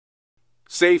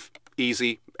Safe,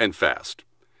 easy, and fast.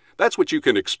 That's what you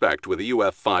can expect with a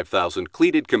UF-5000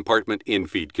 Cleated Compartment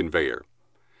Infeed conveyor.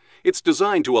 It's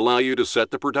designed to allow you to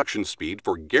set the production speed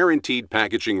for guaranteed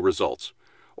packaging results,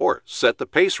 or set the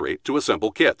pace rate to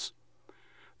assemble kits.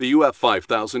 The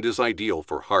UF-5000 is ideal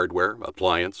for hardware,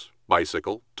 appliance,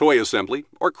 bicycle, toy assembly,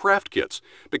 or craft kits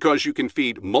because you can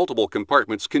feed multiple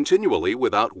compartments continually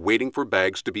without waiting for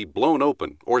bags to be blown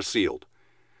open or sealed.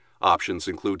 Options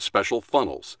include special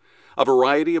funnels, a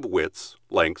variety of widths,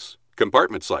 lengths,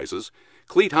 compartment sizes,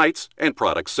 cleat heights, and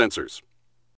product sensors.